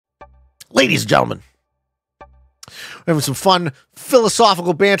Ladies and gentlemen, we're having some fun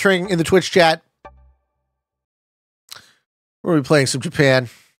philosophical bantering in the Twitch chat. We're going to be playing some Japan.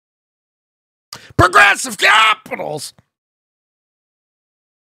 Progressive Capitals!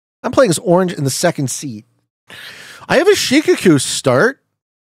 I'm playing as orange in the second seat. I have a Shikaku start.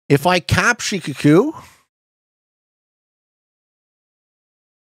 If I cap Shikaku,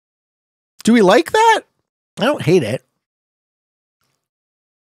 do we like that? I don't hate it.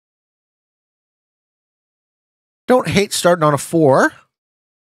 Don't hate starting on a 4.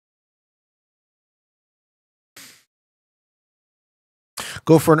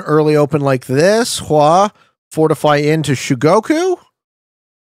 Go for an early open like this. Hua, fortify into Shugoku.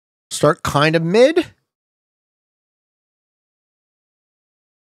 Start kind of mid.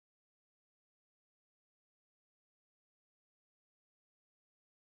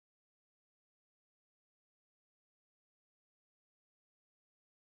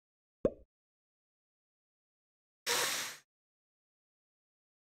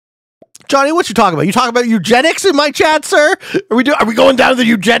 Johnny, what you talking about? You talking about eugenics in my chat, sir? Are we going down the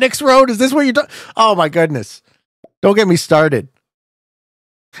eugenics road? Is this what you're Oh my goodness. Don't get me started.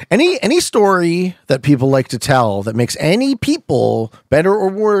 Any story that people like to tell that makes any people better or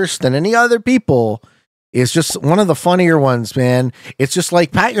worse than any other people is just one of the funnier ones, man. It's just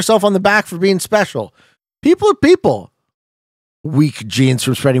like pat yourself on the back for being special. People are people. Weak genes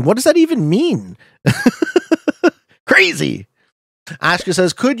from spreading. What does that even mean? Crazy. Ashka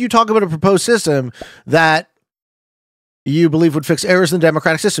says, could you talk about a proposed system that you believe would fix errors in the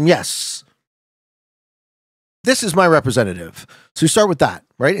democratic system? Yes. This is my representative. So you start with that,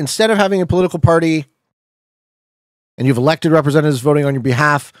 right? Instead of having a political party and you've elected representatives voting on your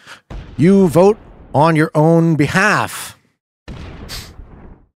behalf, you vote on your own behalf.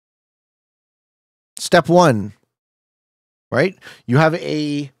 Step 1, right? You have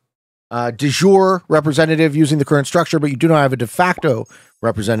a de jure representative using the current structure, but you do not have a de facto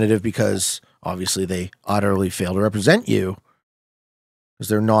representative because obviously they utterly fail to represent you because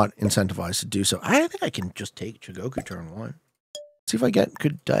they're not incentivized to do so. I think I can just take Chigoku turn 1. See if I get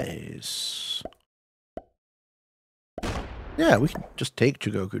good dice. Yeah, we can just take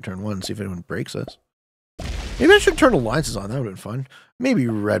Chigoku turn 1 and see if anyone breaks us. Maybe I should turn alliances on. That would have been fun. Maybe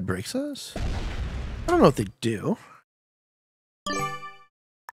red breaks us. I don't know if they do.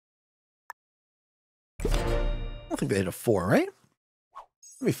 I don't think they hit a 4, right?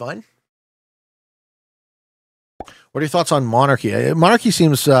 That'd be fine. What are your thoughts on monarchy? Monarchy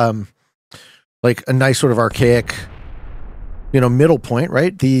seems like a nice sort of archaic, middle point,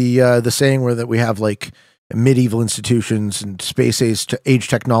 right? The saying where that we have like medieval institutions and space age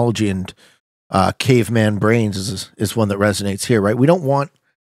technology and caveman brains is one that resonates here, right? We don't want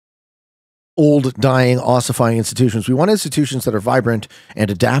old, dying, ossifying institutions. We want institutions that are vibrant and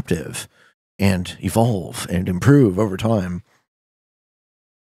adaptive and evolve and improve over time.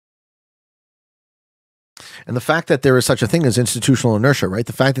 And the fact that there is such a thing as institutional inertia, right?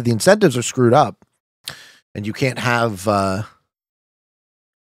 The fact that the incentives are screwed up and you can't have, the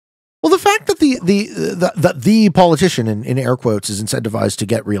fact that the politician in air quotes is incentivized to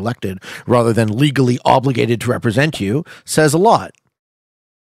get reelected rather than legally obligated to represent you says a lot.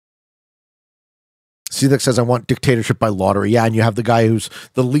 Seelix says, I want dictatorship by lottery. Yeah, and you have the guy who's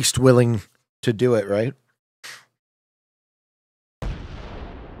the least willing to do it, right?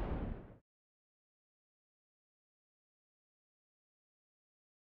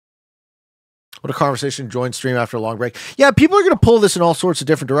 What a conversation. Join stream after a long break. Yeah, people are going to pull this in all sorts of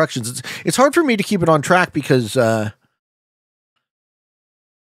different directions. It's hard for me to keep it on track because, the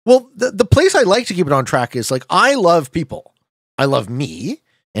place I like to keep it on track is like, I love people. I love me.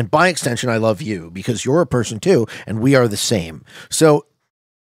 And by extension, I love you because you're a person too. And we are the same. So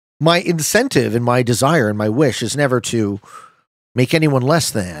my incentive and my desire and my wish is never to make anyone less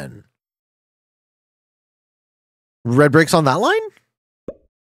than. Red breaks on that line?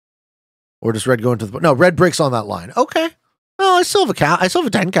 Or does red go into the... No, red breaks on that line. Okay. Oh, I still have a cap. I still have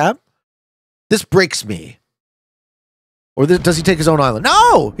a 10 cap. This breaks me. Or does he take his own island?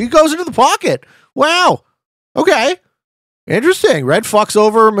 No! He goes into the pocket. Wow. Okay. Interesting. Red fucks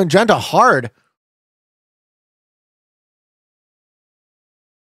over magenta hard.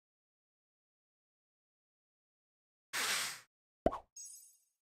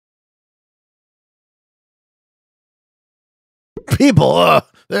 People,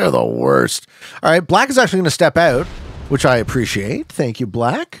 they're the worst. All right, Black is actually going to step out, which I appreciate. Thank you,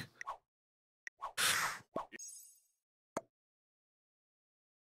 Black.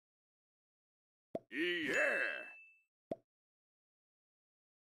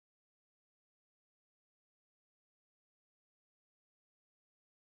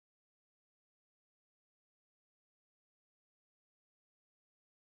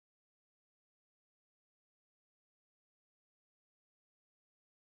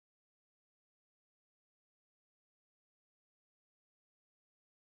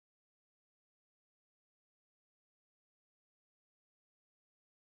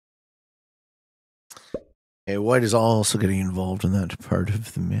 Okay, white is also getting involved in that part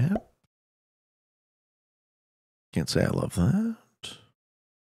of the map. Can't say I love that.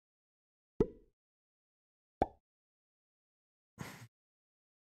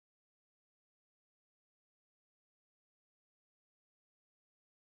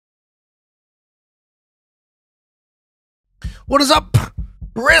 What is up,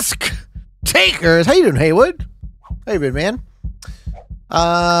 risk takers? How you doing, Haywood? How you been, man?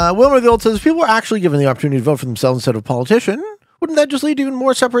 Wilmer the Old says, if people were actually given the opportunity to vote for themselves instead of a politician, wouldn't that just lead to even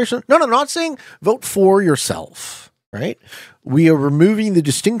more separation? No, I'm not saying vote for yourself, right? We are removing the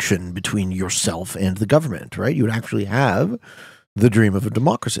distinction between yourself and the government, right? You would actually have the dream of a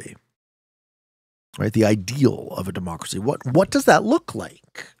democracy, right? The ideal of a democracy. What does that look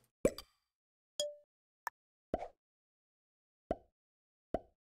like?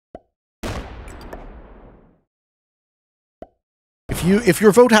 If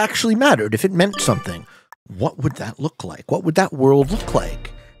your vote actually mattered, if it meant something, what would that look like? What would that world look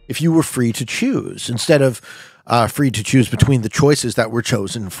like if you were free to choose instead of free to choose between the choices that were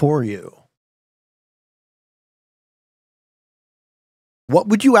chosen for you? What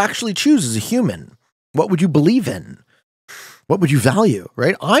would you actually choose as a human? What would you believe in? What would you value,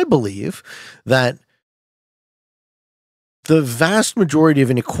 right? I believe that the vast majority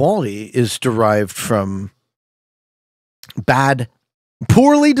of inequality is derived from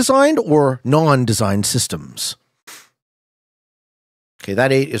poorly designed or non-designed systems. Okay,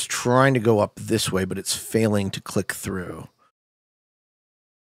 that 8 is trying to go up this way, but it's failing to click through.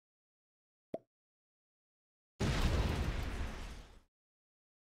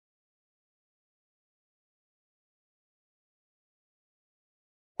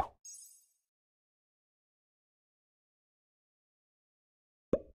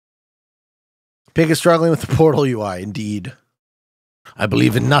 Pig is struggling with the portal UI, indeed. I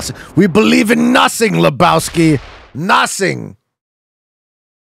believe in nothing. We believe in nothing, Lebowski. Nothing.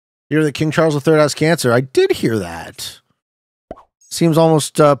 Hear that King Charles III has cancer. I did hear that. Seems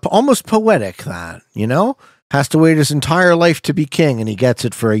almost poetic, that, you know? Has to wait his entire life to be king, and he gets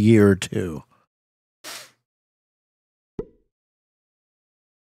it for a year or two.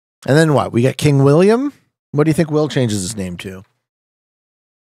 And then what? We got King William? What do you think Will changes his name to?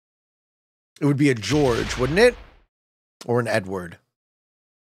 It would be a George, wouldn't it? Or an Edward?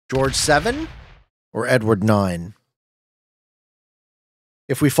 George 7 or Edward 9?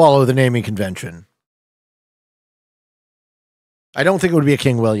 If we follow the naming convention. I don't think it would be a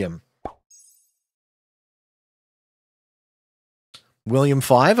King William. William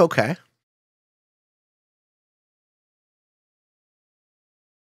 5? Okay.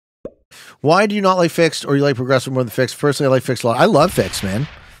 Why do you not like fixed or you like progressive more than fixed? Personally, I like fixed a lot. I love fixed, man.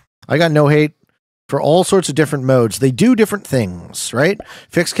 I got no hate for all sorts of different modes. They do different things, right?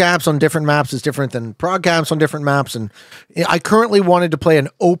 Fixed caps on different maps is different than prog caps on different maps. And I currently wanted to play an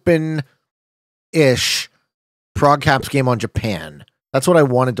open-ish prog caps game on Japan. That's what I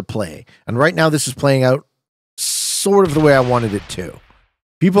wanted to play. And right now this is playing out sort of the way I wanted it to.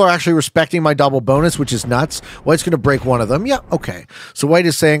 People are actually respecting my double bonus, which is nuts. White's going to break one of them. Yeah, okay. So White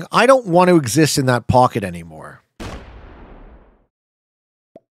is saying, I don't want to exist in that pocket anymore.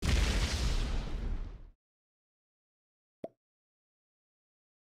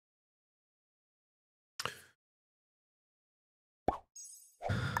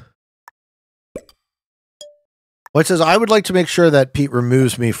 White says, I would like to make sure that Pete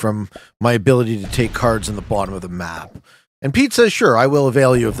removes me from my ability to take cards in the bottom of the map. And Pete says, sure, I will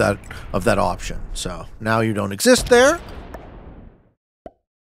avail you of that option. So now you don't exist there.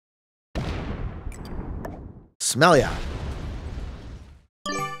 Smell ya.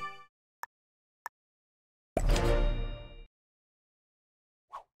 I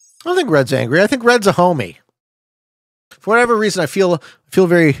don't think Red's angry. I think Red's a homie. For whatever reason, I feel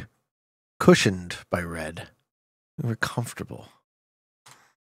very cushioned by Red. Very comfortable.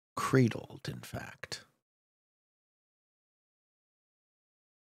 Cradled, in fact.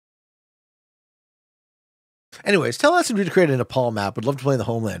 Anyways, tell SMG to create a Nepal map. Would love to play in the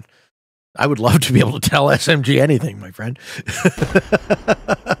homeland. I would love to be able to tell SMG anything, my friend.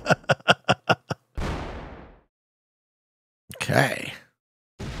 Okay.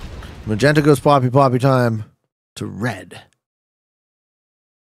 Magenta goes poppy time to Red.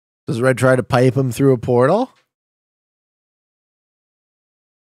 Does Red try to pipe him through a portal?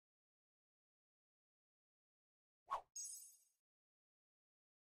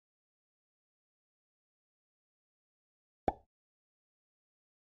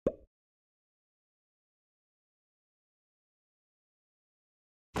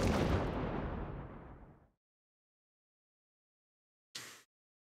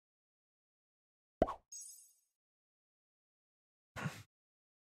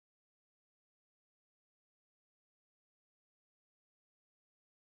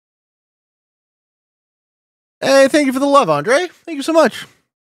 Hey, thank you for the love, Andre. Thank you so much.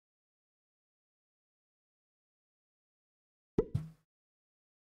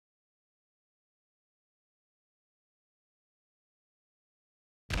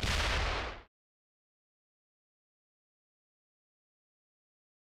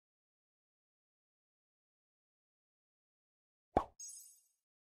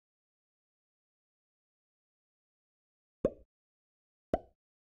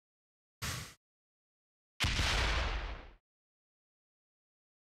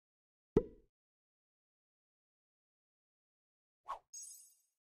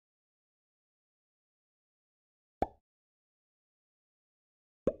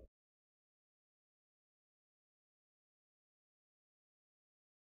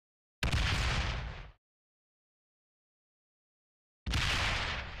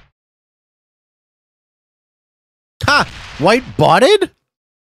 Ha! White botted?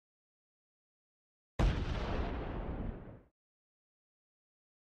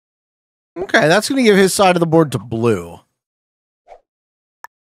 Okay, that's going to give his side of the board to blue.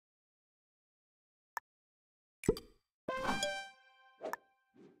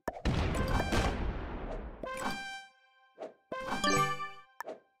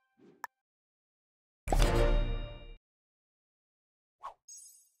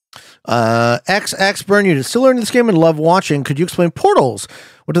 XX Burn Unit. Still learning this game and love watching. Could you explain portals?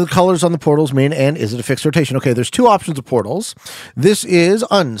 What do the colors on the portals mean? And is it a fixed rotation? Okay, there's two options of portals. This is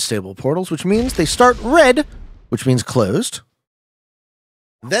unstable portals, which means they start red, which means closed.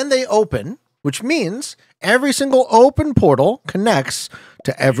 Then they open, which means every single open portal connects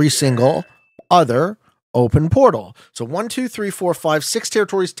to every single other open portal. So 1, 2, 3, 4, 5, 6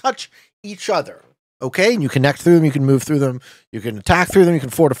 territories touch each other. Okay, and you connect through them, you can move through them, you can attack through them, you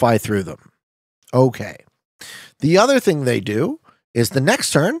can fortify through them. Okay. The other thing they do is the next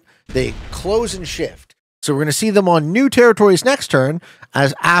turn, they close and shift. So we're going to see them on new territories next turn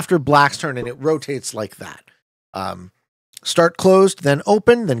as after Black's turn, and it rotates like that. Start closed, then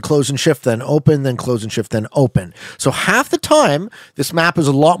open, then close and shift, then open, then close and shift, then open. So half the time, this map is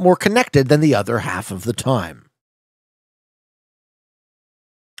a lot more connected than the other half of the time.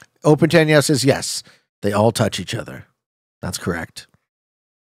 Open Tanya says yes. They all touch each other. That's correct.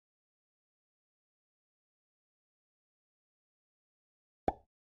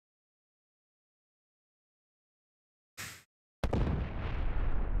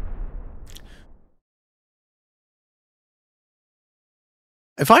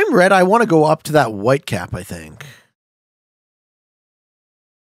 If I'm red, I want to go up to that white cap, I think.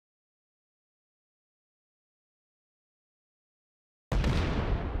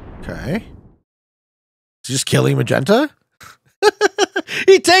 Okay. Just killing magenta?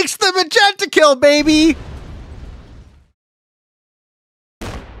 He takes the magenta kill, baby!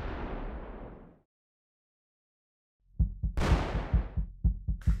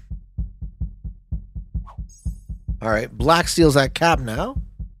 All right, Black steals that cap now.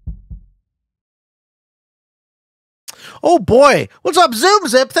 Oh boy, what's up, Zoom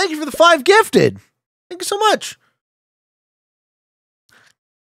Zip? Thank you for the 5 gifted. Thank you so much.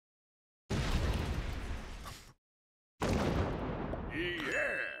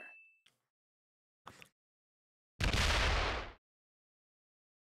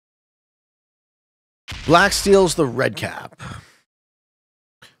 Black steals the red cap.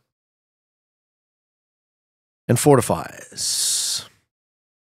 And fortifies.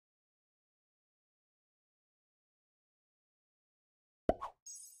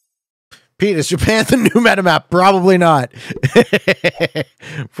 Pete, is Japan the new meta map? Probably not.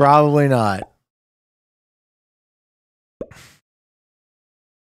 Probably not.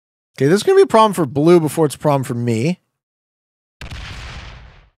 Okay, this is going to be a problem for blue before it's a problem for me.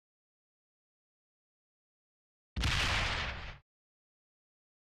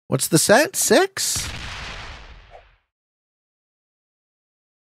 What's the set? 6?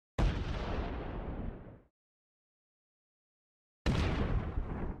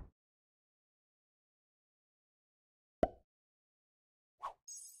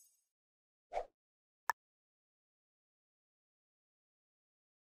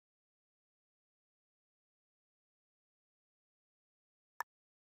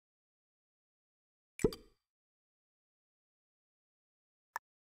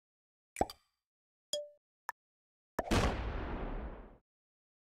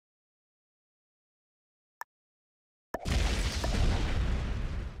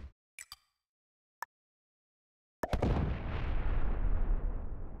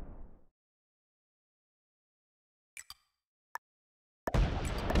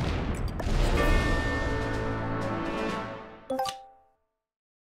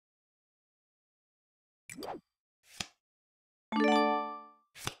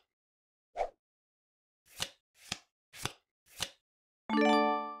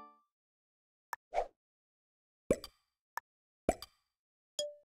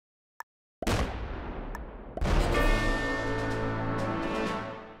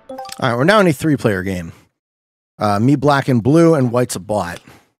 All right, we're now in a 3-player game. Me, black, and blue, and white's a bot.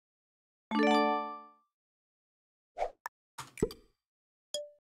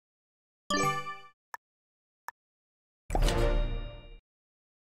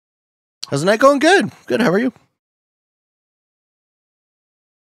 How's the night going? Good. Good. How are you?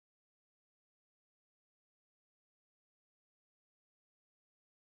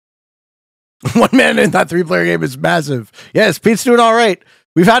 One man in that 3-player game is massive. Yes, Pete's doing all right.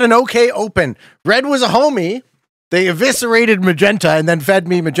 We've had an okay open. Red was a homie. They eviscerated Magenta and then fed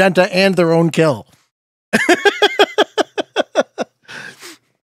me Magenta and their own kill. How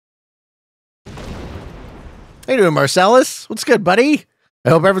you doing, Marcellus? What's good, buddy?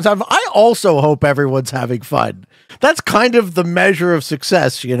 I hope everyone's having fun. I also hope everyone's having fun. That's kind of the measure of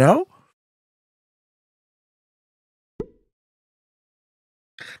success, you know?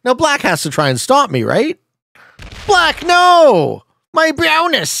 Now, Black has to try and stop me, right? Black, no! My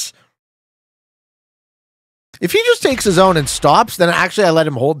brownness! If he just takes his own and stops, then actually I let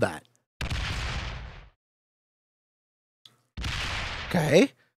him hold that.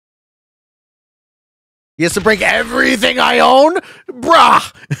 Okay. He has to break everything I own?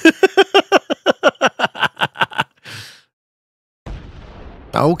 Brah!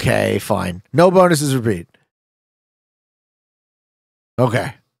 Okay, fine. No bonuses repeat.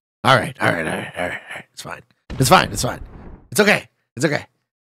 Okay. All right. It's fine. It's fine. It's fine. It's okay. It's okay.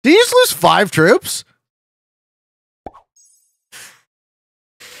 Did you just lose 5 troops?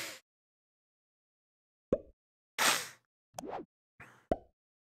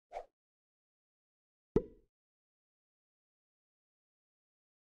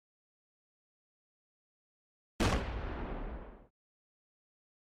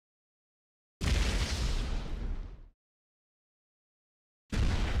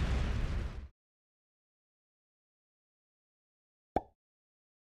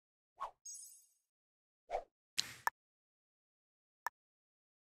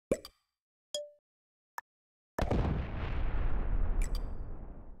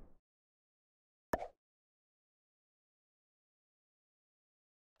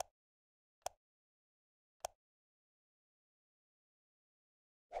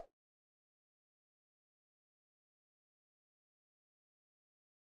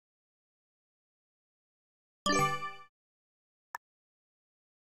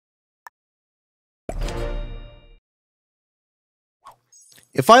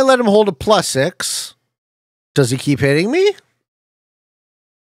 If I let him hold a +6, does he keep hitting me?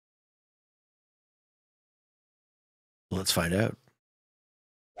 Let's find out.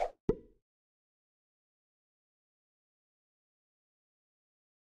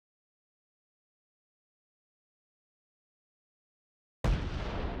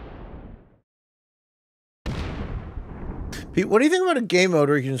 Pete, what do you think about a game mode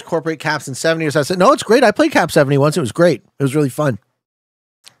where you can incorporate caps in 70? I said, no, it's great. I played cap 70 once. It was great. It was really fun.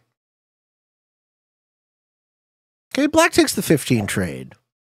 Okay, Black takes the 15 trade.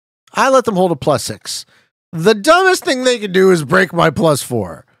 I let them hold a +6. The dumbest thing they could do is break my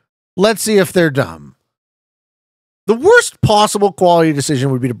 +4. Let's see if they're dumb. The worst possible quality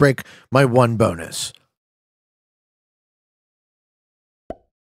decision would be to break my 1 bonus.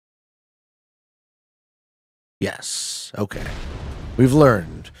 Yes. Okay. We've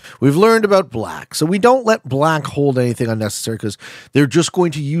learned. We've learned about Black. So we don't let Black hold anything unnecessary because they're just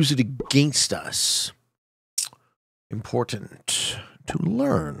going to use it against us. Important to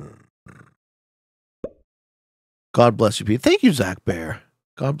learn. God bless you, Pete. Thank you, Zach Bear.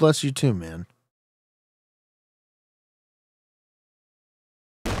 God bless you too, man.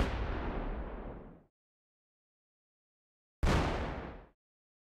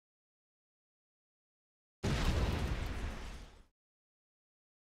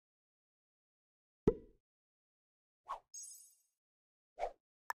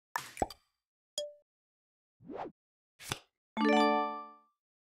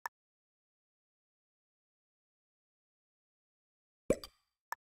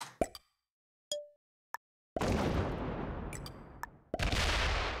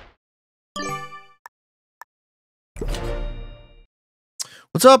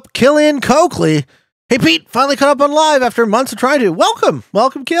 What's up, Killian Coakley? Hey, Pete, finally caught up on live after months of trying to. Welcome.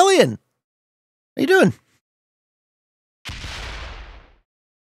 Welcome, Killian. How you doing?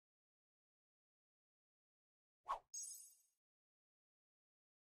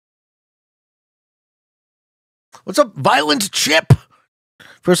 What's up, Violent Chip?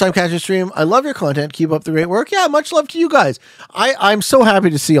 First time catching stream. I love your content. Keep up the great work. Yeah, much love to you guys. I'm so happy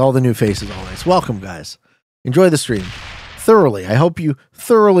to see all the new faces always. Welcome, guys. Enjoy the stream. Thoroughly. I hope you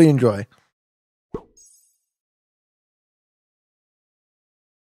thoroughly enjoy.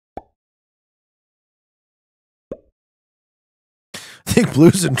 think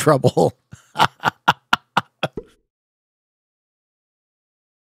Blue's in trouble.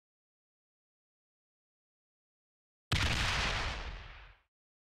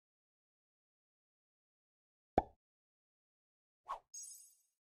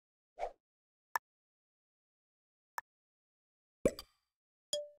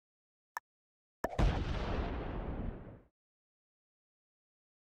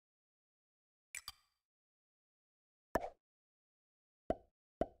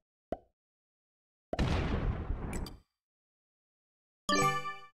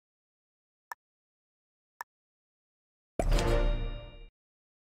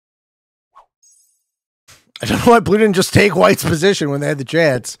 I don't know why Blue didn't just take White's position when they had the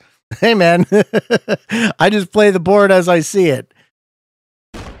chance. Hey, man. I just play the board as I see it.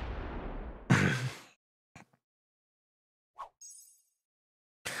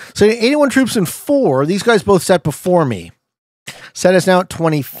 So 81 troops and 4. These guys both set before me. Set is now at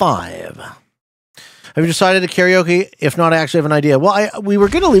 25. Have you decided to karaoke? If not, I actually have an idea. Well, we were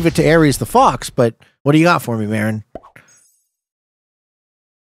going to leave it to Aries the Fox, but what do you got for me, Marin?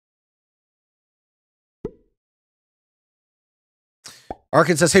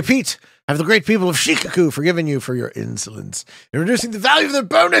 Arkin says, hey, Pete, have the great people of Shikaku forgiven you for your insolence in reducing the value of their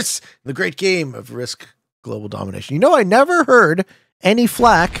bonus in the great game of Risk Global Domination. You know, I never heard any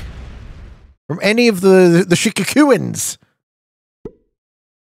flack from any of the Shikakuans.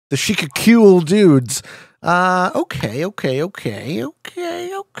 The Shikakual dudes. Okay.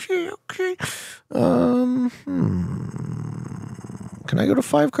 Can I go to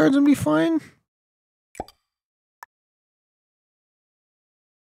 5 cards and be fine?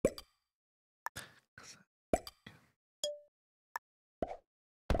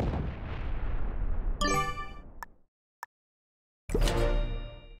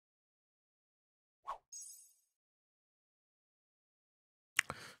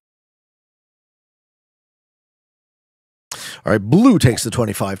 All right, Blue takes the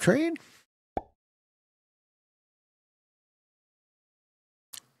 25 trade.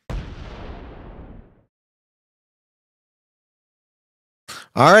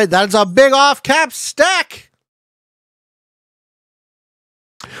 All right, that's a big off-cap stack.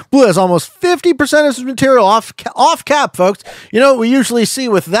 Blue has almost 50% of his material off-cap, folks. You know what we usually see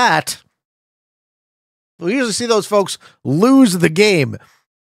with that? We usually see those folks lose the game.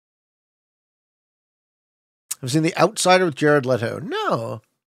 I've seen The Outsider with Jared Leto. No.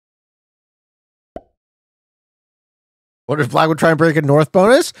 What if Black would try and break a North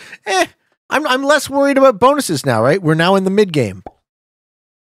bonus? I'm less worried about bonuses now, right? We're now in the mid-game.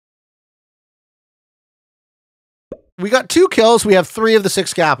 We got 2 kills. We have 3 of the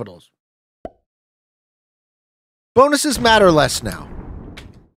 6 capitals. Bonuses matter less now.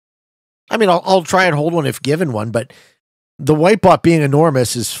 I mean, I'll try and hold one if given one, but the white bot being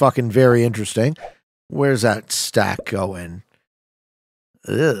enormous is fucking very interesting. Where's that stack going?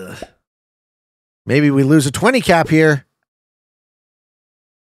 Ugh. Maybe we lose a 20 cap here.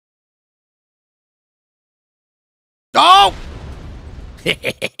 Oh!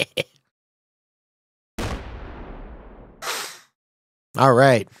 All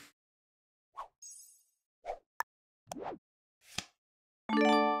right.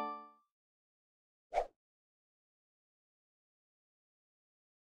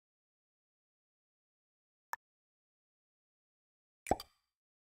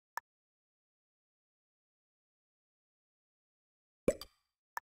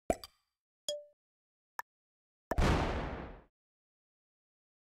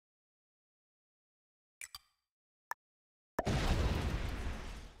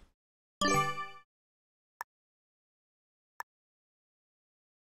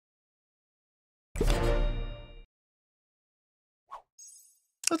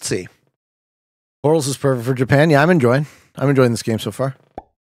 Let's see. Orals is perfect for Japan. Yeah, I'm enjoying this game so far.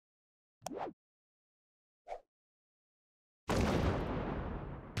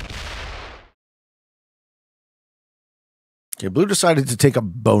 Okay, Blue decided to take a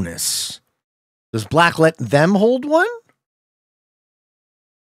bonus. Does Black let them hold one?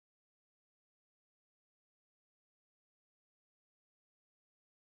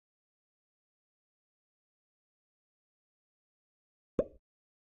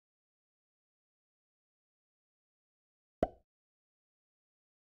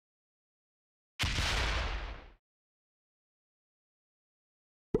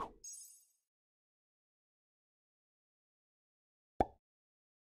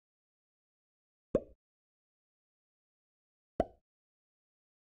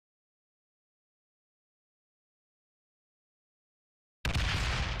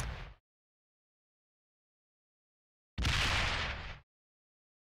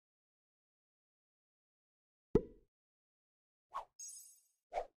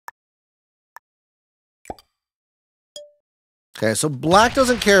 Okay, so black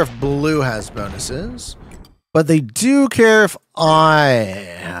doesn't care if blue has bonuses, but they do care if I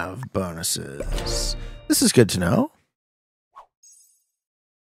have bonuses. This is good to know.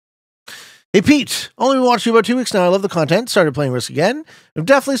 Hey, Pete, only been watching you about 2 weeks now. I love the content. Started playing Risk again. I've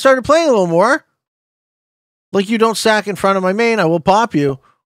definitely started playing a little more. Like you don't stack in front of my main, I will pop you.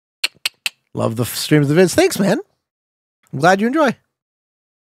 Love the stream of the vids. Thanks, man. I'm glad you enjoy.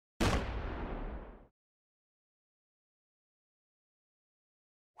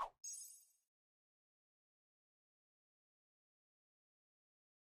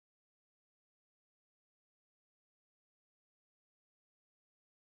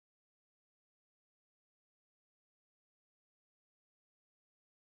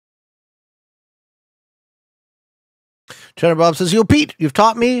 Cheddar Bob says, Yo, Pete, you've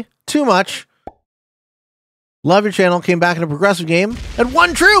taught me too much. Love your channel. Came back in a progressive game and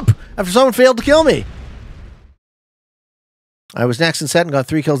won troop after someone failed to kill me. I was next in set and got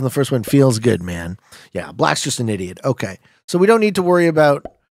 3 kills in the first one. Feels good, man. Yeah, black's just an idiot. Okay, so we don't need to worry about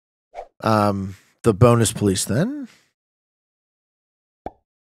the bonus police then.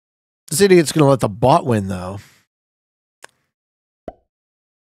 This idiot's going to let the bot win, though.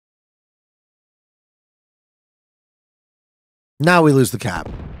 Now we lose the cap.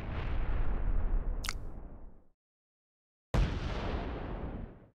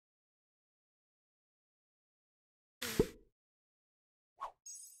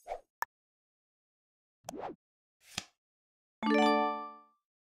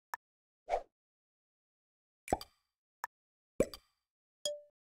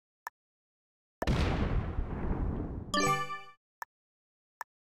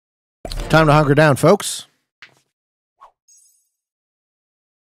 Time to hunker down, folks.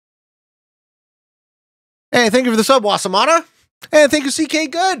 Hey, thank you for the sub, Wasamana. And thank you, CK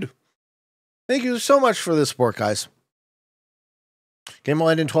Good. Thank you so much for this support, guys. Game will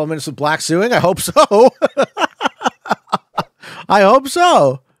end in 12 minutes with black suing? I hope so. I hope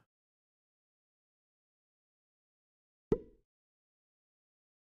so.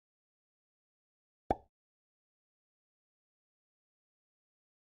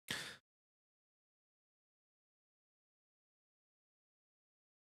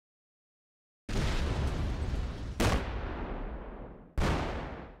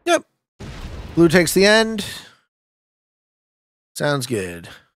 Yep. Blue takes the end. Sounds good.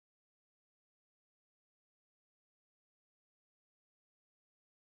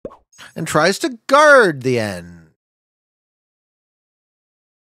 And tries to guard the end.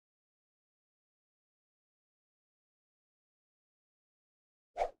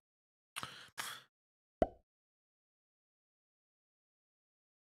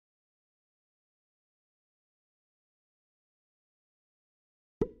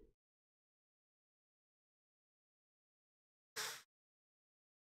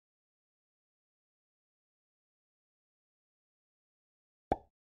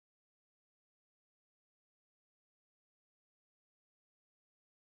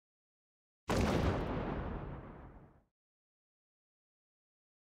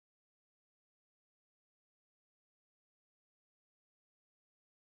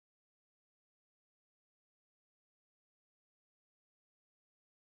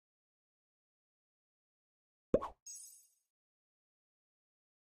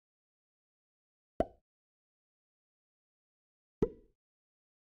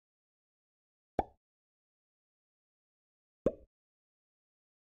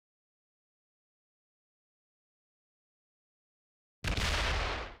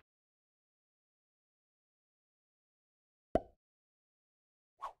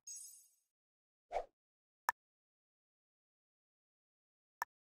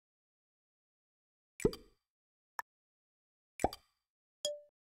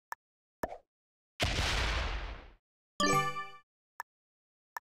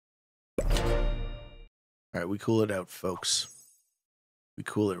 All right, we cool it out, folks. We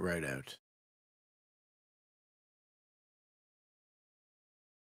cool it right out.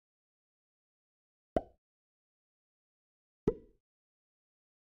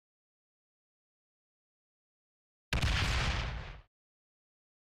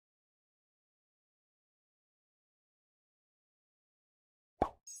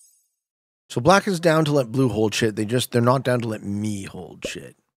 So black is down to let blue hold shit. They're not down to let me hold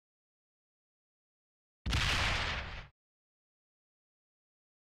shit.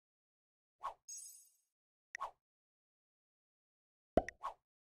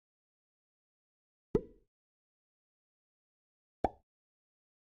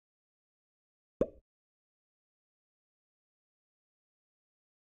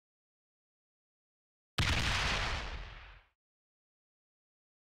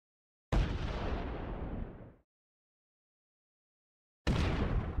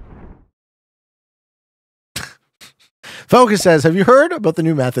 Focus says, have you heard about the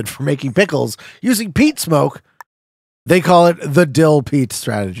new method for making pickles using peat smoke? They call it the dill peat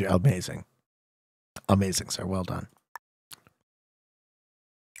strategy. Amazing. Amazing, sir. Well done.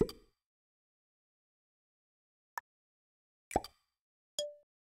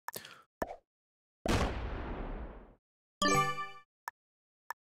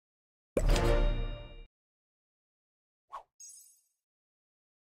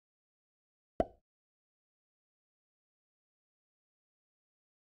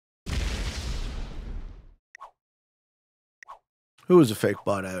 Who was a fake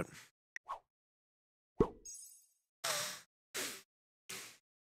bot out?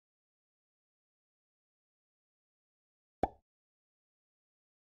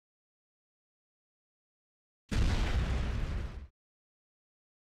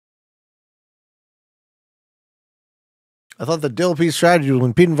 I thought the dill piece strategy was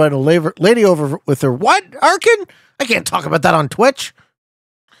when Pete invited a lady over with her. What? Arkin? I can't talk about that on Twitch.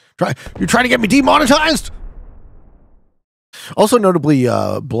 You're trying to get me demonetized? Also, notably,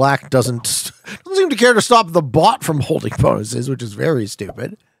 Black doesn't seem to care to stop the bot from holding bonuses, which is very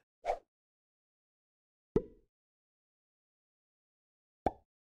stupid.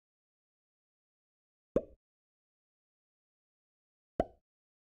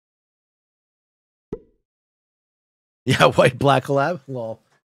 Yeah, white black collab. Lol.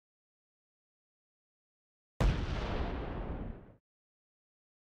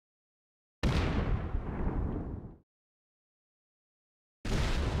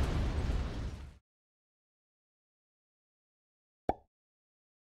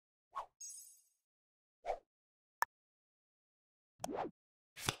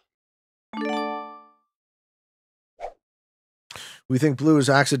 We think blue is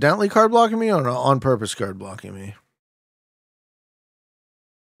accidentally card blocking me or on purpose card blocking me?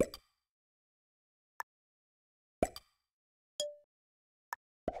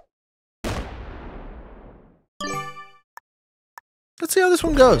 Let's see how this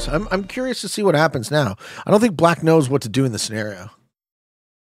one goes. I'm curious to see what happens now. I don't think Black knows what to do in the scenario.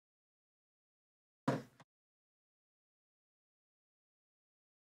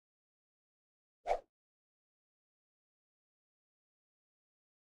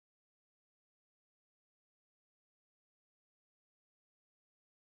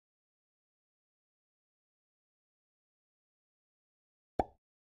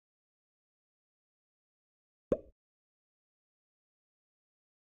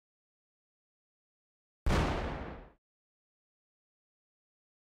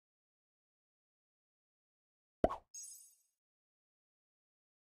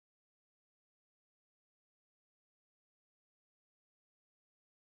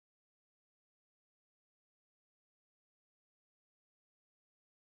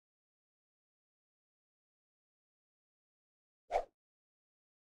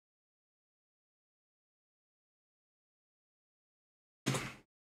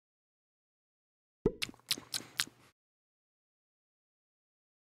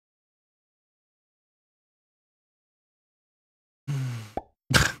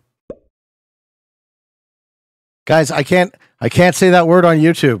 Guys, I can't say that word on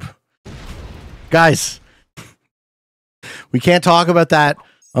YouTube. Guys, we can't talk about that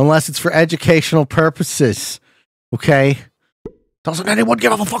unless it's for educational purposes. Okay? Doesn't anyone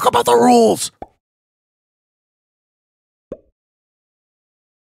give a fuck about the rules?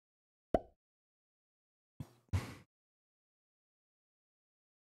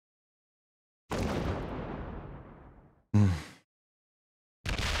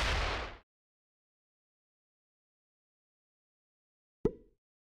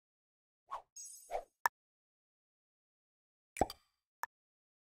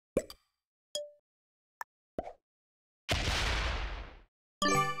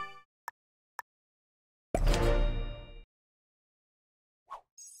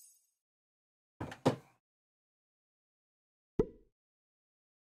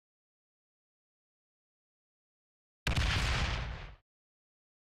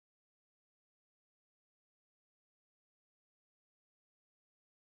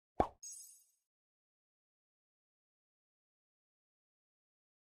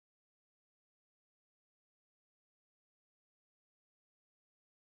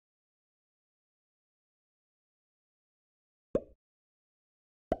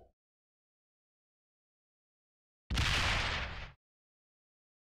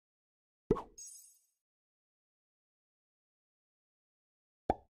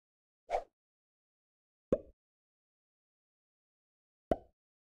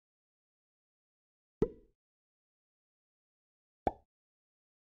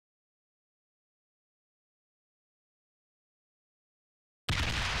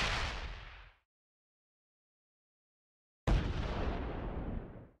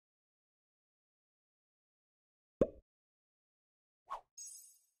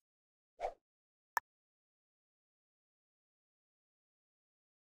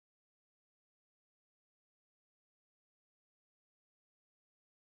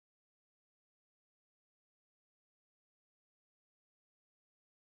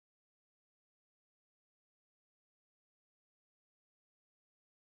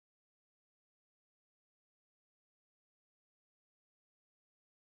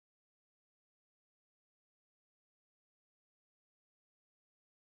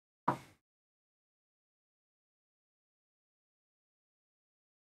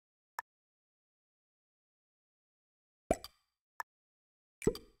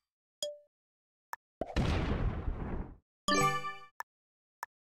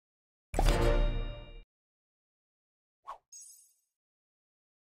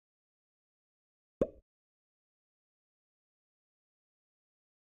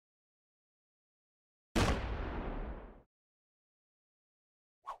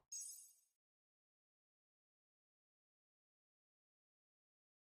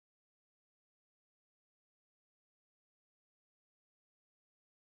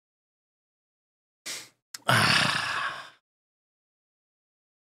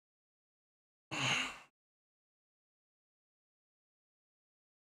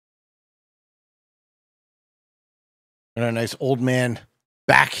 And a nice old man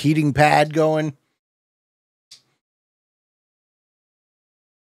back heating pad going.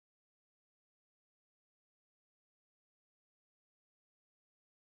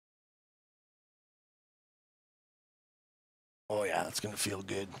 Oh yeah, that's gonna feel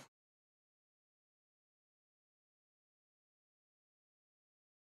good.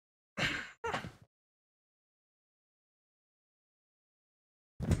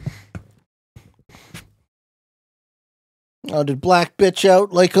 Oh, did Black bitch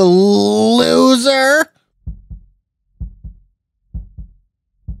out like a loser?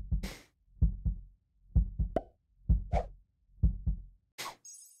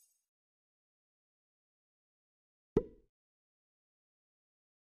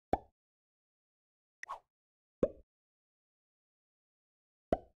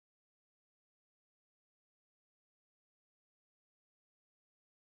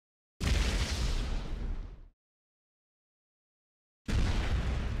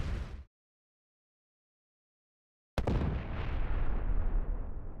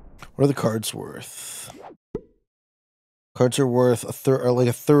 What are the cards worth? Cards are worth like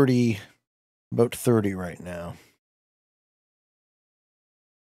a 30, about 30 right now.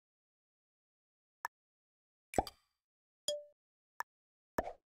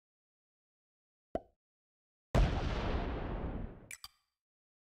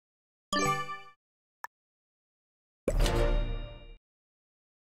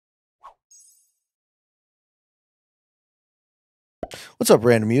 What's up,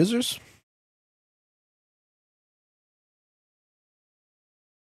 random users?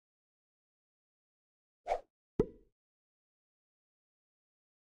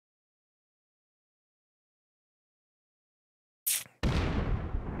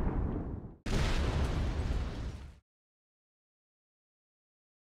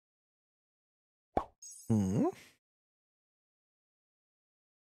 Hmm.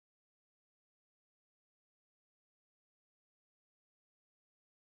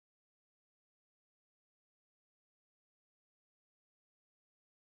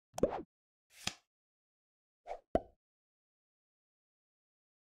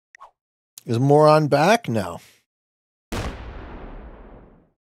 Is Moron back? No.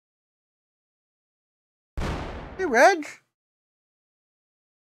 Hey, Reg.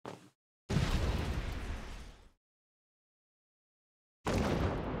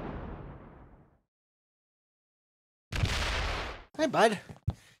 Hey, bud.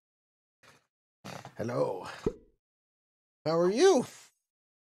 Hello. How are you?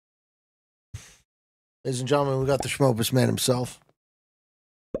 Ladies and gentlemen, we got the Schmopus man himself.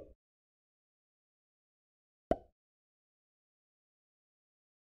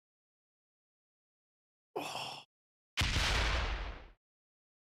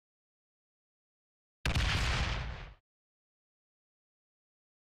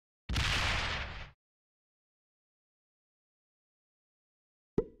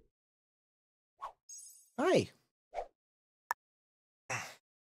 Hi.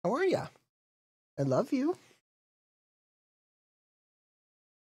 How are ya? I love you.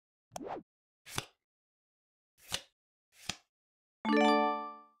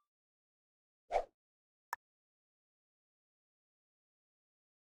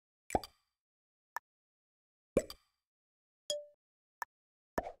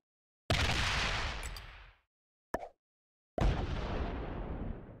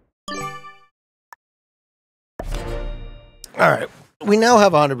 All right. We now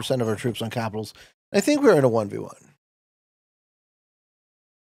have 100% of our troops on capitals. I think we're in a 1v1.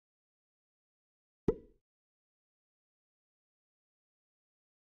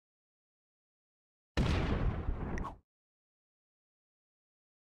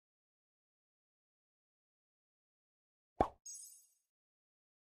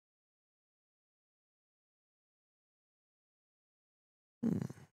 Hmm.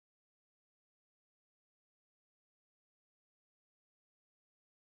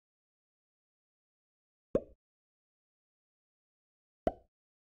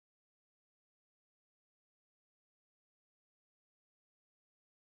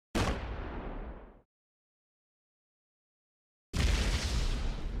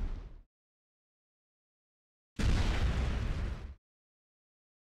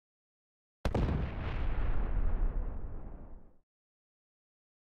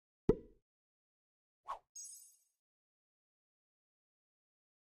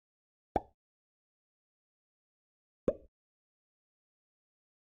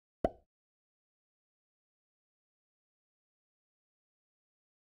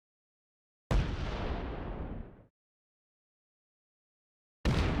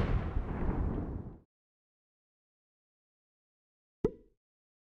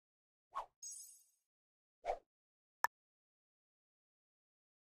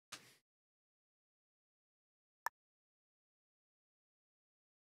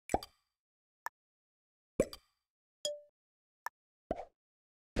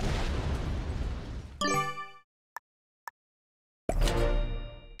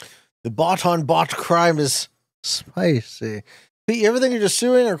 The bot on bot crime is spicy. Pete, you ever think you're just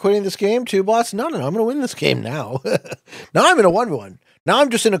suing or quitting this game? Two bots? No. I'm going to win this game now. Now I'm in a 1v1. Now I'm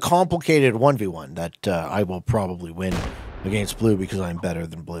just in a complicated 1v1 that I will probably win against blue because I'm better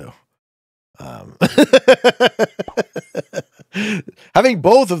than blue. Having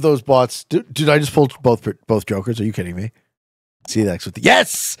both of those bots. Did I just pull both jokers? Are you kidding me? See that with the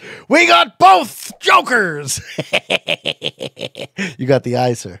yes, we got both jokers. You got the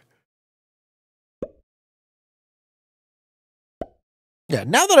eye, sir. Yeah,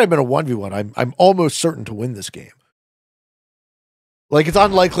 now that I'm in a 1v1, I'm almost certain to win this game. Like, it's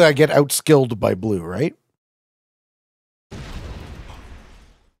unlikely I get outskilled by blue, right?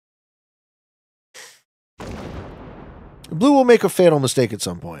 Blue will make a fatal mistake at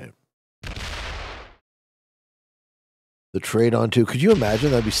some point. The trade on two. Could you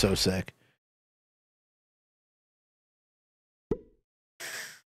imagine? That'd be so sick.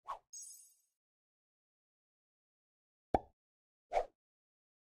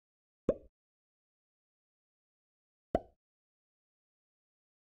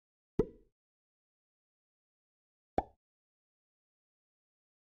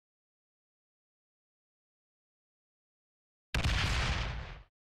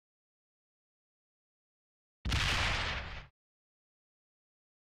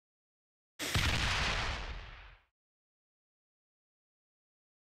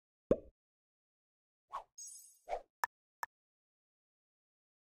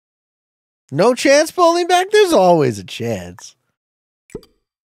 No chance pulling back? There's always a chance.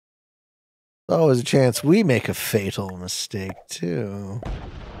 There's always a chance we make a fatal mistake, too.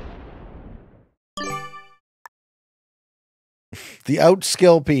 The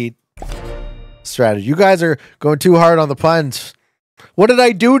outskill Pete strategy. You guys are going too hard on the puns. What did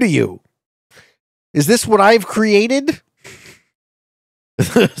I do to you? Is this what I've created?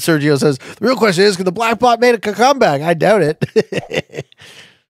 Sergio says, the real question is, can the black bot make a comeback? I doubt it.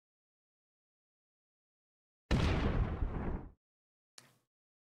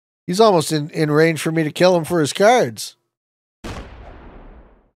 He's almost in range for me to kill him for his cards.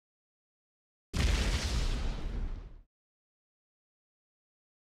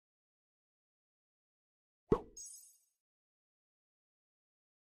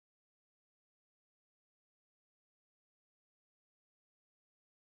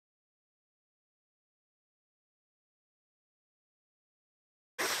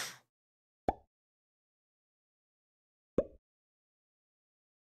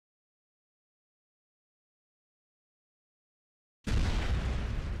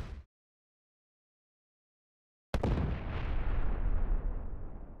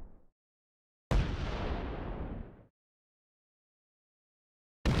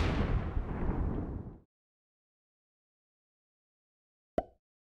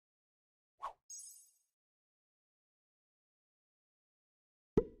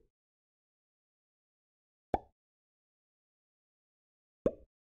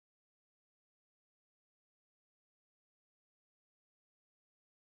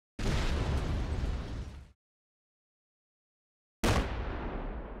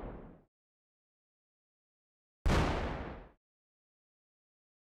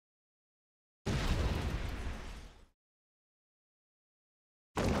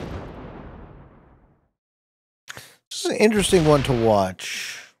 This is an interesting one to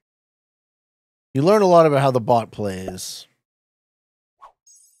watch. You learn a lot about how the bot plays.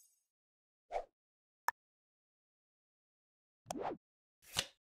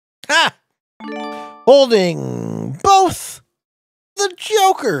 Ah! Holding both the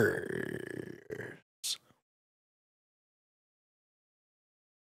Jokers.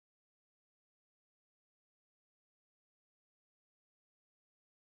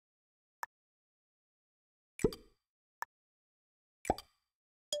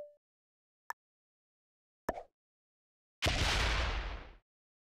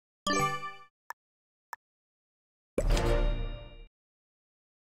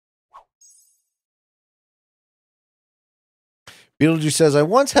 Beetlejuice says, I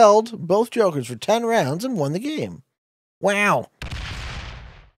once held both Jokers for 10 rounds and won the game. Wow.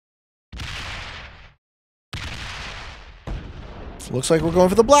 Looks like we're going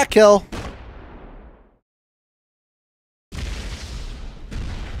for the black kill.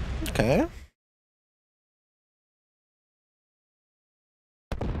 Okay.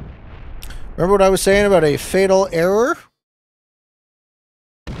 Remember what I was saying about a fatal error?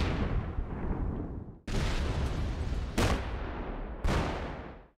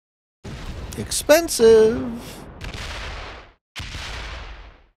 Expensive.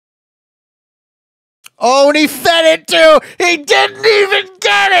 Oh, and he fed it too. He didn't even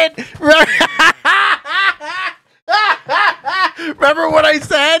get it. Remember what I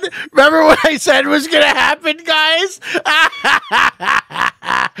said? Remember what I said was going to happen, guys?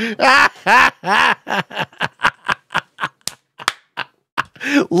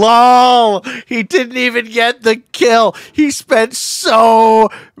 LOL. He didn't even get the kill. He spent so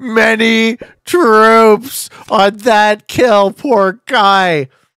many troops on that kill. Poor guy.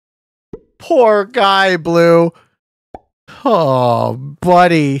 Poor guy, Blue. Oh,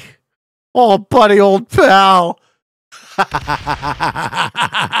 buddy. Oh, buddy, old pal.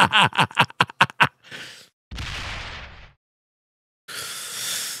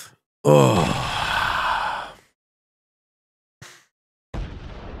 Oh.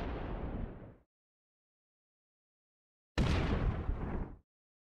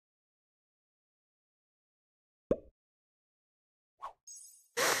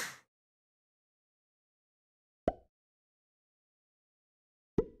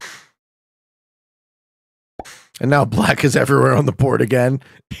 And now black is everywhere on the board again.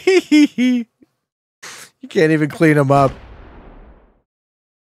 You can't even clean them up.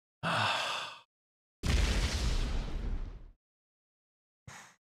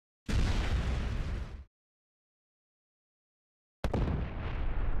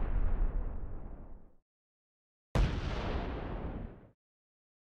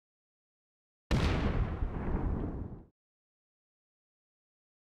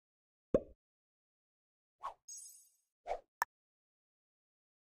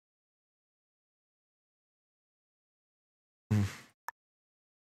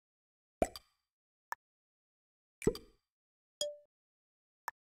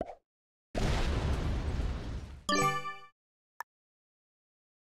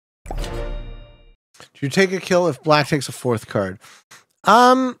 Do you take a kill if black takes a fourth card?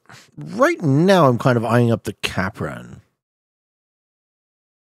 Right now I'm kind of eyeing up the cap run.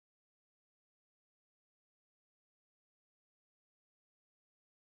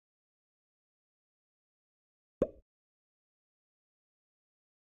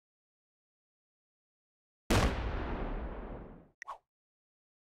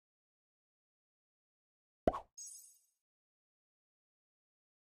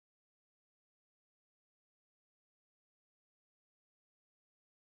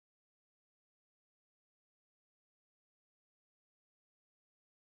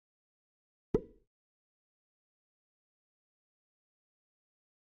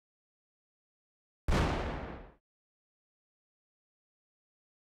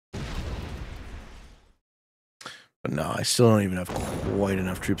 But no, I still don't even have quite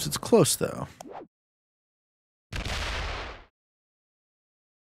enough troops. It's close, though.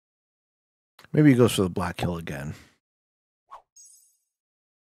 Maybe he goes for the black hill again.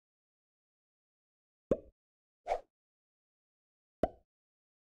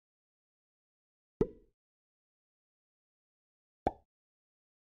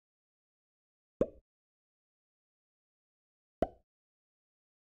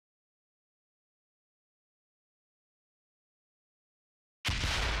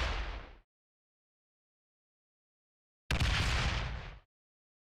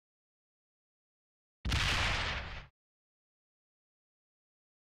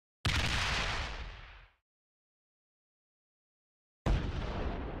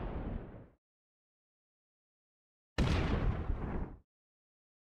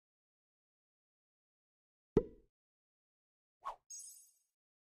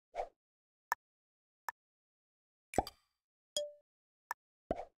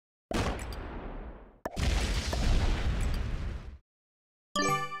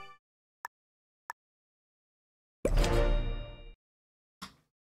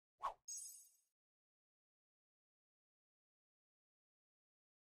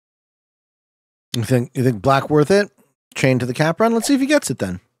 You think black worth it? Chain to the cap run? Let's see if he gets it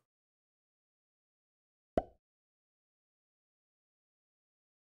then.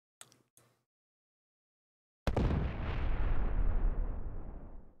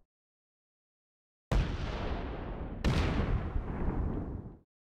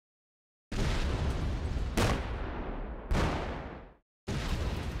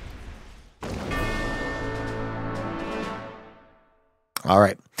 All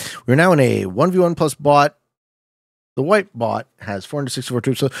right. We're now in a 1v1 plus bot. The white bot has 464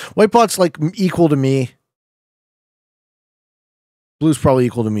 troops. So white bot's like equal to me. Blue's probably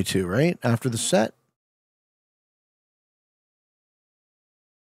equal to me too, right? After the set.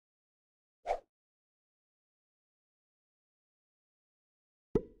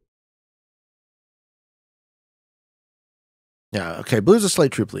 Yeah, okay. Blue's a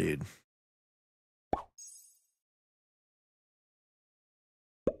slight troop lead.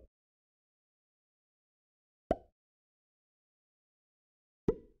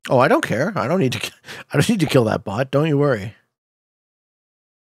 Oh, I don't care. I don't need to kill that bot. Don't you worry.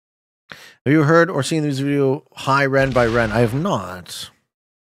 Have you heard or seen this video, Hi Ren by Ren? I have not.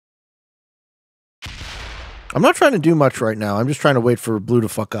 I'm not trying to do much right now. I'm just trying to wait for Blue to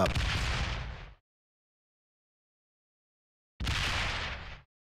fuck up.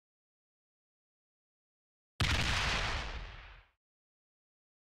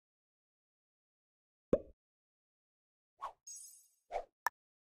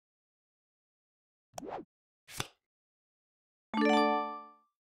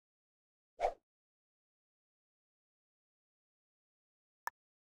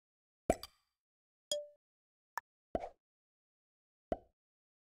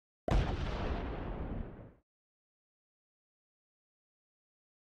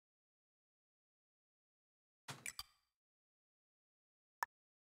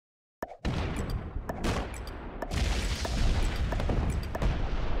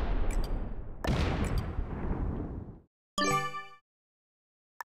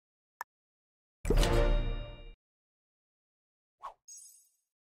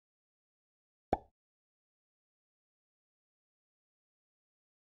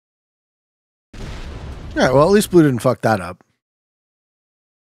 All right, well, at least Blue didn't fuck that up.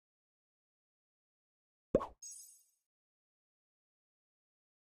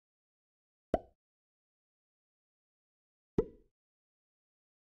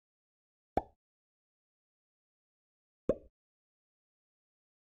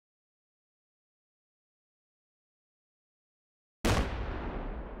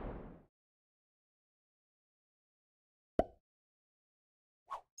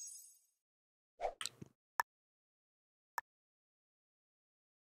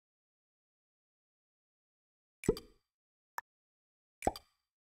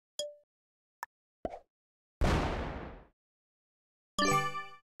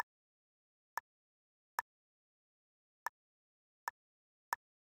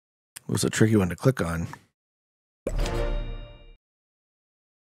 It was a tricky one to click on.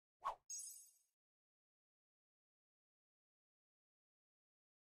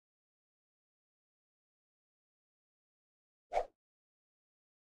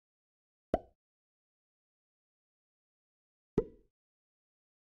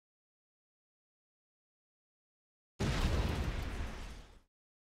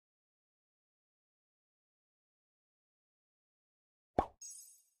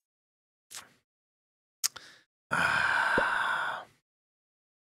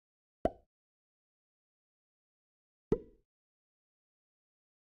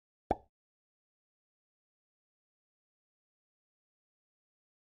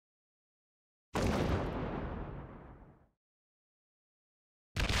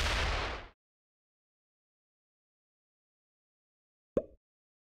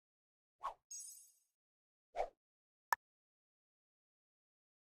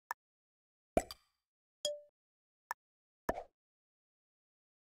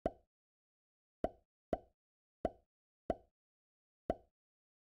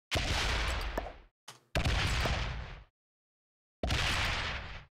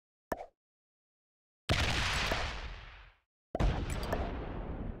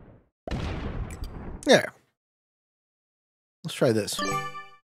 Yeah. Let's try this.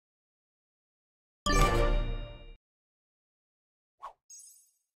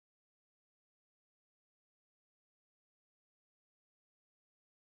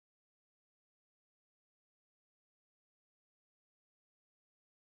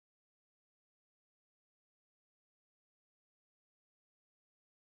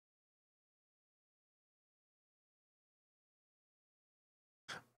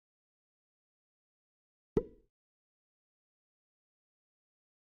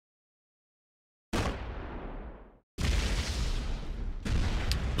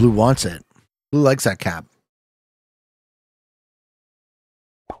 Blue wants it. Blue likes that cap.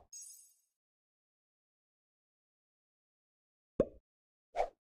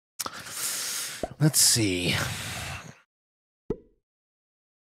 Let's see.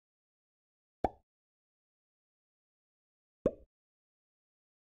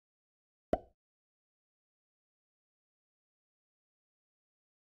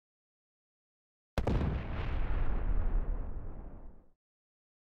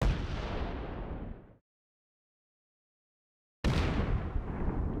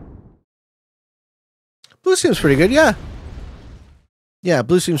 Blue seems pretty good, yeah. Yeah,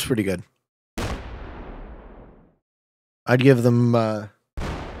 blue seems pretty good. I'd give them they're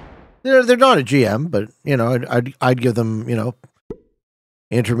not a GM, but you know, I'd give them, you know,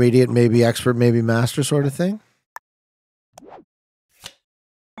 intermediate, maybe expert, maybe master sort of thing.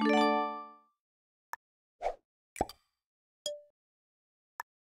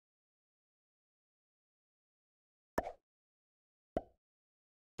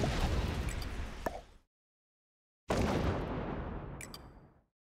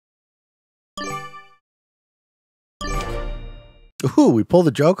 Ooh, we pull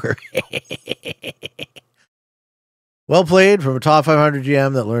the Joker. Well played from a top 500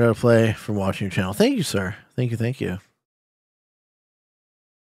 GM that learned how to play from watching your channel. Thank you, sir. Thank you. Thank you.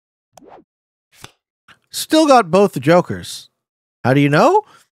 Still got both the Jokers. How do you know?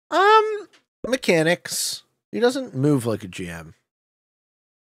 Mechanics. He doesn't move like a GM.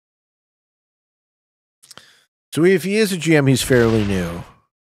 So if he is a GM, he's fairly new.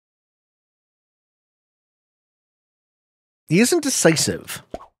 He isn't decisive,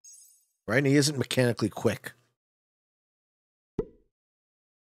 right? And he isn't mechanically quick.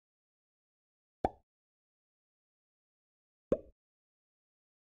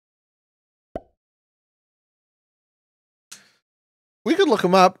 We could look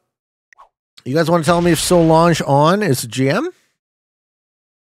him up. You guys want to tell me if Solange On is a GM?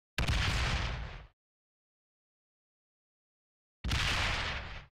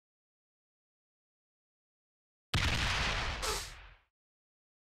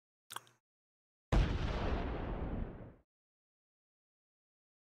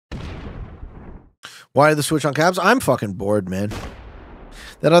 Why the switch on caps? I'm fucking bored, man.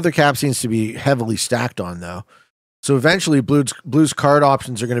 That other cap seems to be heavily stacked on, though. So eventually, Blue's card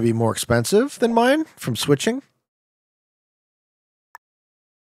options are going to be more expensive than mine from switching.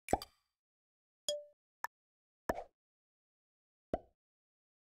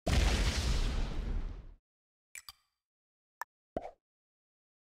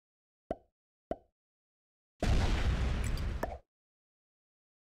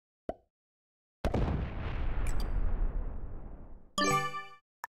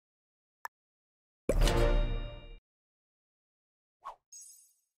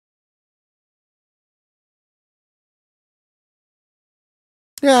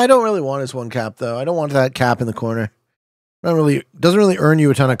 Yeah, I don't really want his one cap, though. I don't want that cap in the corner. Doesn't really earn you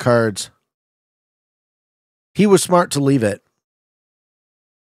a ton of cards. He was smart to leave it.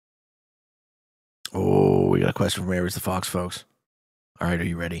 Oh, we got a question from Aries the Fox, folks. All right, are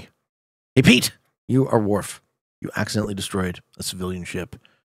you ready? Hey, Pete, you are Worf. You accidentally destroyed a civilian ship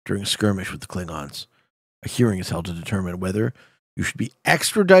during a skirmish with the Klingons. A hearing is held to determine whether you should be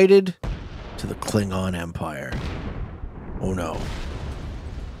extradited to the Klingon Empire. Oh, no.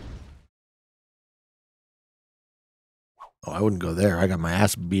 Oh, I wouldn't go there. I got my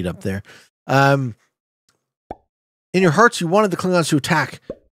ass beat up there. In your hearts, you wanted the Klingons to attack.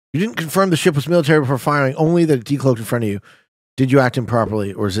 You didn't confirm the ship was military before firing, only that it decloaked in front of you. Did you act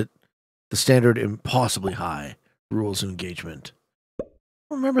improperly, or is it the standard impossibly high rules of engagement? I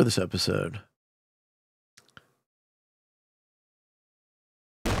don't remember this episode.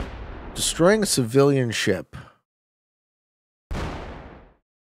 Destroying a civilian ship.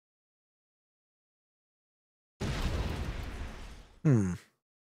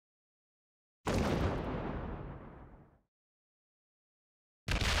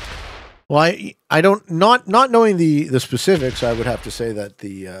 Well, I don't not knowing the specifics, I would have to say that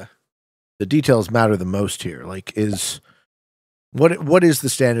the details matter the most here. Like, what is the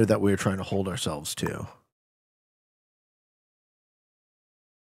standard that we're trying to hold ourselves to?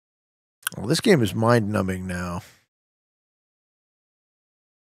 Well, this game is mind-numbing now.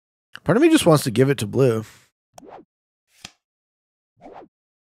 Part of me just wants to give it to Blue.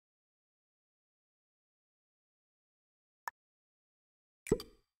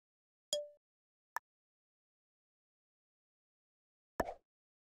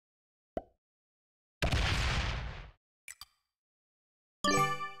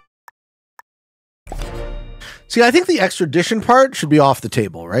 See, I think the extradition part should be off the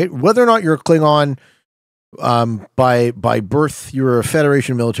table, right? Whether or not you're a Klingon, by birth, you're a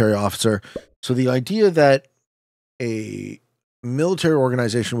Federation military officer. So the idea that a military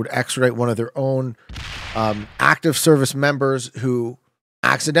organization would extradite one of their own active service members who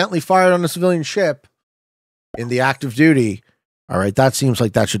accidentally fired on a civilian ship in the active duty, all right, that seems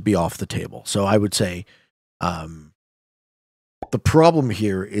like that should be off the table. So I would say the problem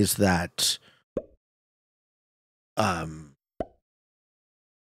here is that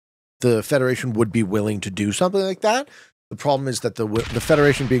the Federation would be willing to do something like that. The problem is that the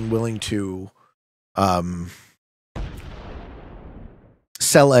Federation being willing to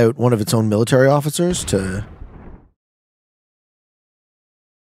sell out one of its own military officers to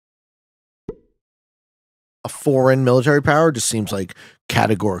a foreign military power just seems like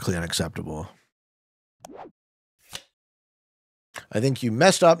categorically unacceptable. I think you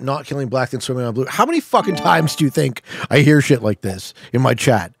messed up not killing black and swimming on blue. How many fucking times do you think I hear shit like this in my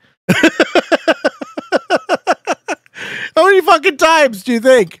chat? How many fucking times do you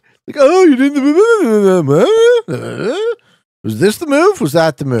think? Like, oh, you did the move. Was this the move? Was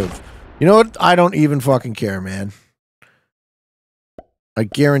that the move? You know what? I don't even fucking care, man. I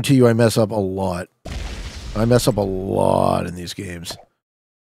guarantee you I mess up a lot. I mess up a lot in these games.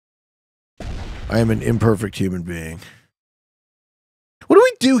 I am an imperfect human being. What do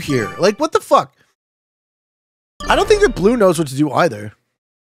we do here? Like, what the fuck? I don't think that Blue knows what to do either.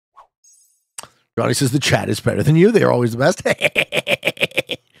 Johnny says the chat is better than you. They are always the best.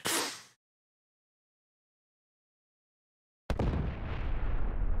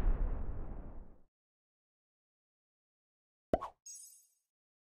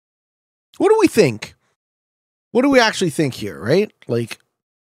 What do we think? What do we actually think here, right? Like,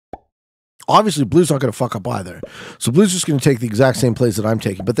 obviously, Blue's not going to fuck up either. So Blue's just going to take the exact same plays that I'm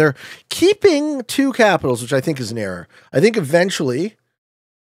taking. But they're keeping 2 capitals, which I think is an error. I think eventually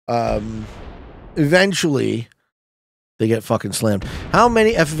they get fucking slammed. How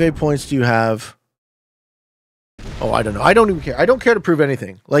many FFA points do you have? Oh, I don't know. I don't even care. I don't care to prove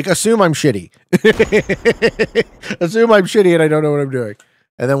anything. Like, assume I'm shitty. Assume I'm shitty and I don't know what I'm doing.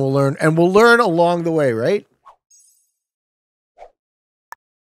 And then we'll learn. And we'll learn along the way, right?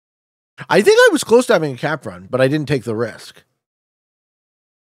 I think I was close to having a cap run, but I didn't take the risk.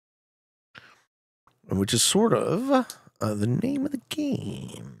 Which is sort of the name of the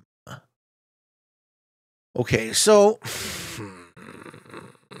game. Okay, so...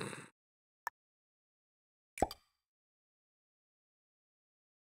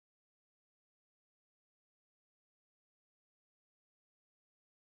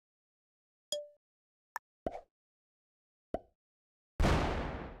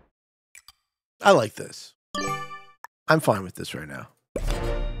 I like this. I'm fine with this right now.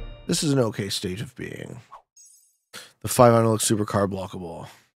 This is an okay state of being. The 500 looks super card blockable.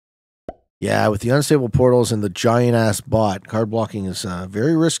 Yeah, with the unstable portals and the giant ass bot, card blocking is a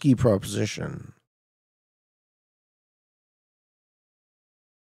very risky proposition.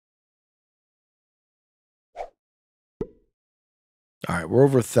 All right, we're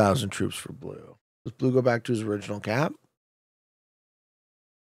over 1,000 troops for Blue. Does Blue go back to his original cap?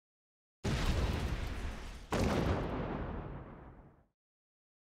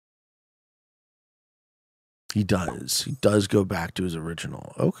 He does. He does go back to his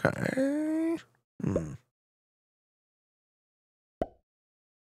original. Okay.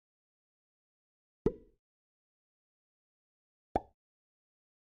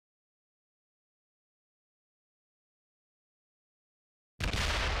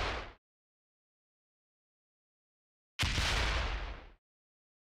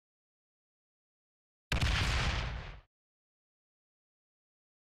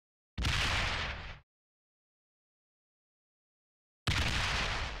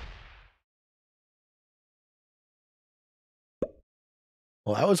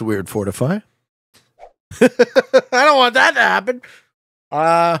 Well, that was a weird fortify. I don't want that to happen.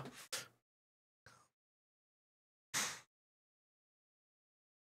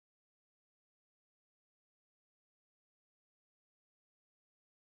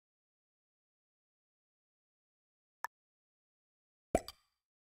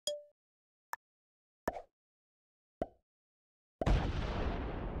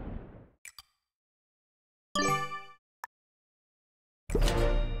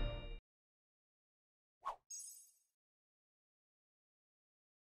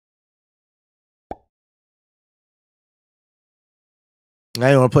 Now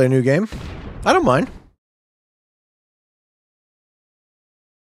you want to play a new game? I don't mind.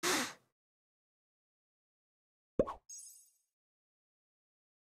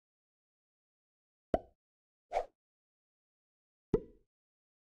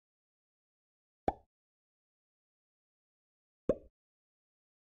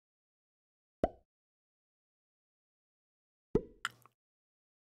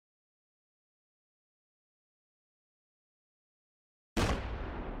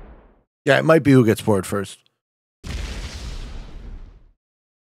 Yeah, it might be who gets bored first.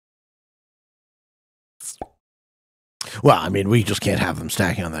 Well, I mean, we just can't have them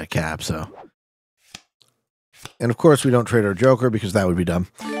stacking on that cap, so. And of course, we don't trade our Joker because that would be dumb.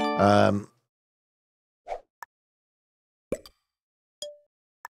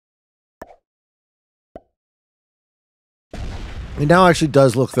 It now actually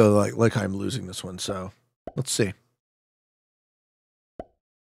does look, though, like I'm losing this one, so let's see.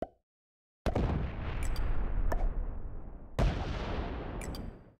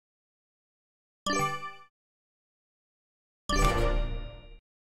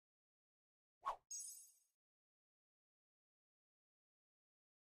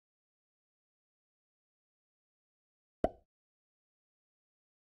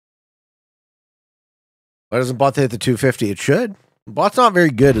 Why doesn't bot hit the 250? It should. Bot's not very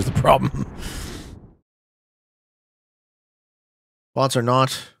good is the problem. Bots are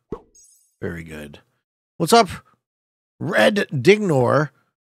not very good. What's up, Red Dignor?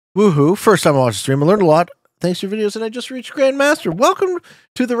 Woohoo. First time I watched the stream. I learned a lot. Thanks to your videos, and I just reached Grandmaster. Welcome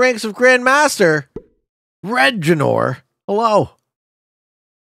to the ranks of Grandmaster. Red Janor. Hello.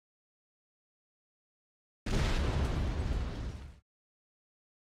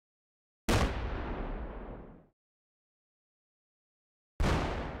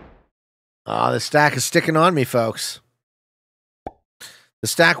 Ah, the stack is sticking on me, folks. The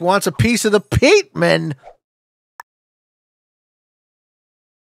stack wants a piece of the Peteman.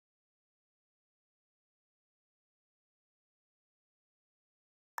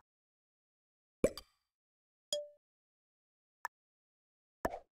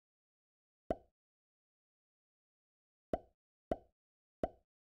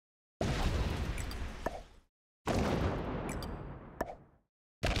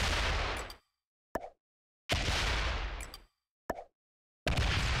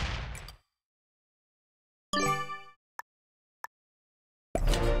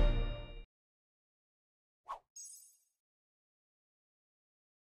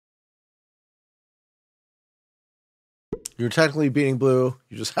 You're technically beating blue.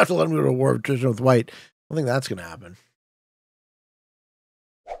 You just have to let him go to war with white. I don't think that's going to happen.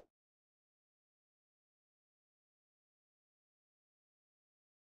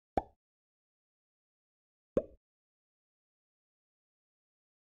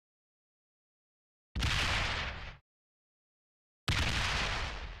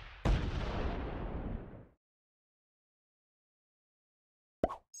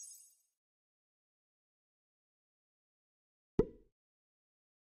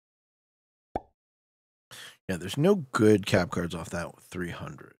 Yeah, there's no good cap cards off that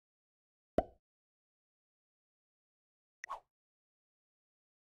 300.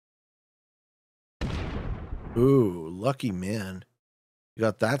 Ooh, lucky man. You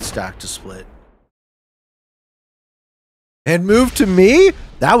got that stack to split. And move to me?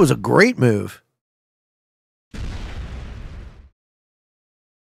 That was a great move.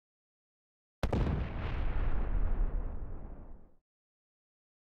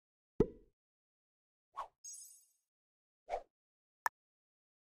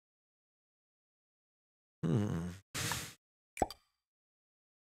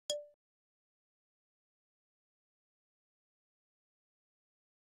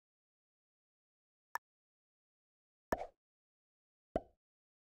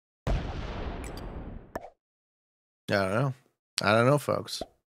 I don't know. I don't know, folks.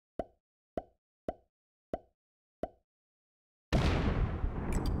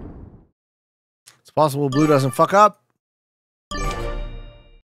 It's possible blue doesn't fuck up.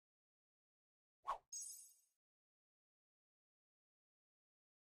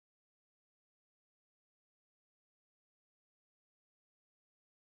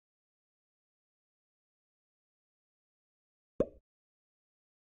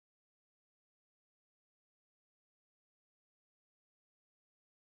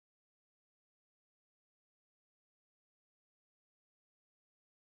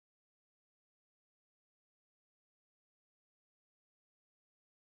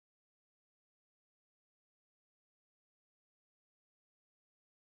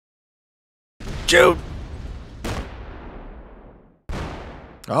 Shoot.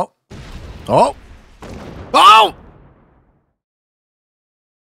 Oh. Oh. Oh!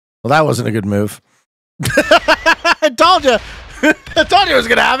 Well, that wasn't a good move. I told you. I told you it was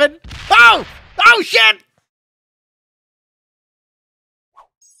going to happen. Oh! Oh, shit!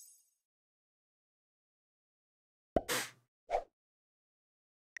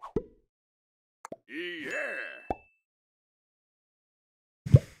 Yeah.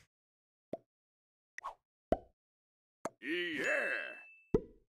 Yeah.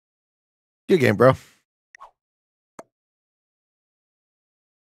 Good game, bro.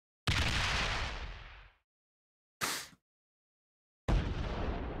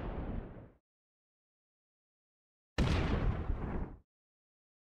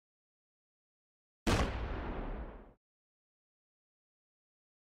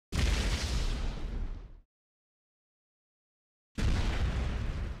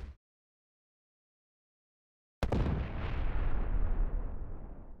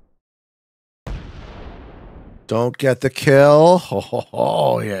 Don't get the kill.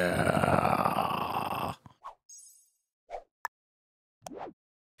 Oh, yeah.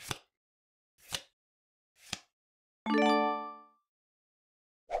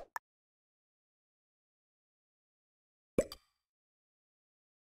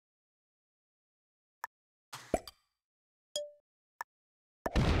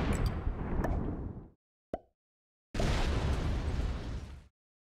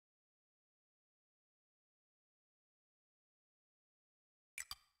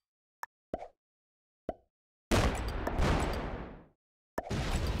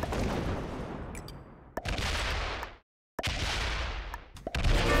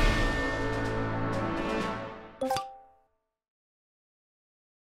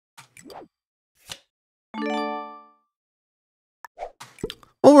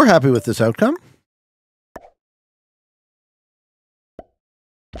 Well, we're happy with this outcome.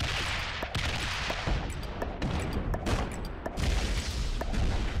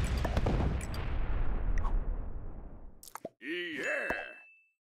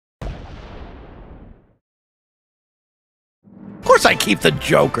 Of course I keep the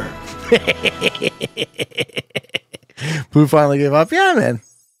Joker. Blue finally gave up. Yeah, man.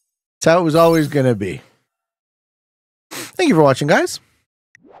 That's how it was always going to be. Thank you for watching, guys.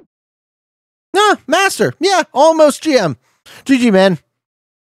 Master. Yeah, almost GM. GG, man.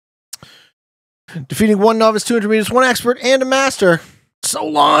 Defeating 1 novice, 2 intermediates, 1 expert, and a master.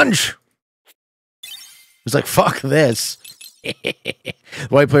 Solange. It was like, fuck this. The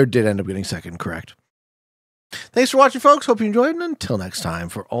white player did end up getting second, correct. Thanks for watching, folks. Hope you enjoyed, and until next time,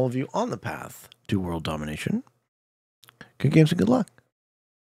 for all of you on the path to world domination, good games and good luck.